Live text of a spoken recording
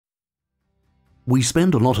We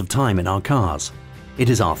spend a lot of time in our cars. It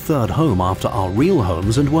is our third home after our real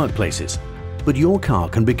homes and workplaces. But your car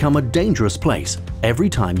can become a dangerous place every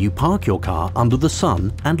time you park your car under the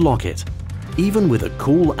sun and lock it. Even with a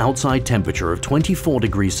cool outside temperature of 24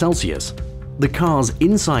 degrees Celsius, the car's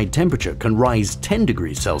inside temperature can rise 10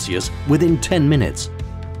 degrees Celsius within 10 minutes.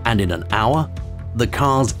 And in an hour, the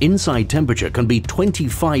car's inside temperature can be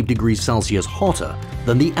 25 degrees Celsius hotter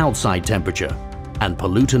than the outside temperature, and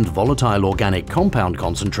pollutant volatile organic compound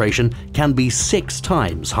concentration can be 6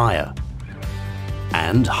 times higher.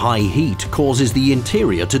 And high heat causes the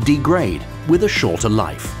interior to degrade with a shorter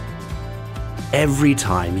life. Every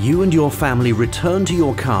time you and your family return to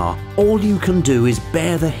your car, all you can do is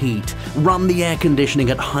bear the heat, run the air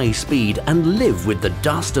conditioning at high speed, and live with the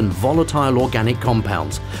dust and volatile organic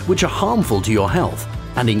compounds, which are harmful to your health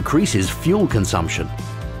and increases fuel consumption.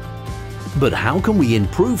 But how can we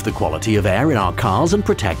improve the quality of air in our cars and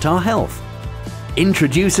protect our health?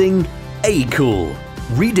 Introducing ACOOL,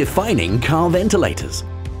 redefining car ventilators.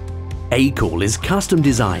 ACOOL is custom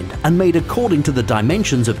designed and made according to the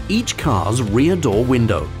dimensions of each car's rear door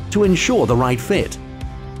window to ensure the right fit.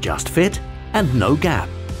 Just fit and no gap.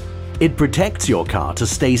 It protects your car to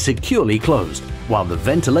stay securely closed while the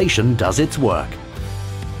ventilation does its work.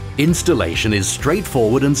 Installation is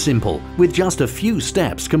straightforward and simple with just a few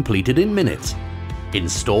steps completed in minutes.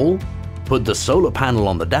 Install, put the solar panel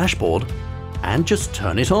on the dashboard, and just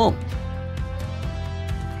turn it on.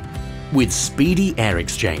 With speedy air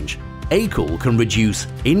exchange, ACOOL can reduce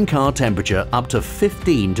in-car temperature up to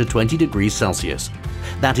 15 to 20 degrees Celsius.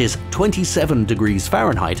 That is 27 degrees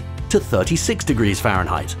Fahrenheit to 36 degrees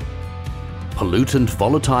Fahrenheit. Pollutant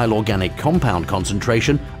volatile organic compound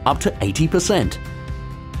concentration up to 80%.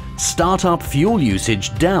 Startup fuel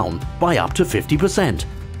usage down by up to 50%.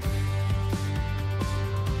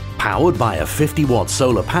 Powered by a 50-watt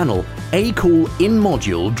solar panel, ACOOL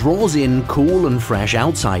in-module draws in cool and fresh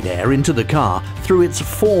outside air into the car through its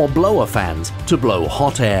 4 blower fans to blow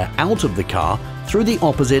hot air out of the car through the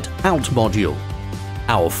opposite out module.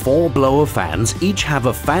 Our 4 blower fans each have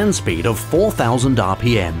a fan speed of 4,000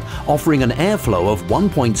 RPM, offering an airflow of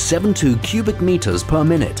 1.72 cubic meters per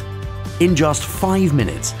minute. In just 5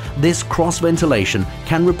 minutes, this cross-ventilation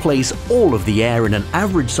can replace all of the air in an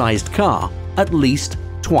average-sized car at least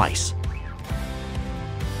twice.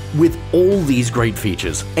 With all these great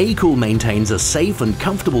features, ACOOL maintains a safe and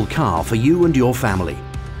comfortable car for you and your family.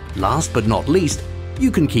 Last but not least,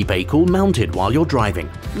 you can keep ACOOL mounted while you're driving.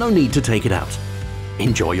 No need to take it out.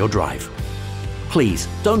 Enjoy your drive. Please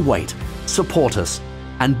don't wait. Support us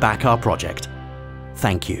and back our project.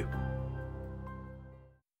 Thank you.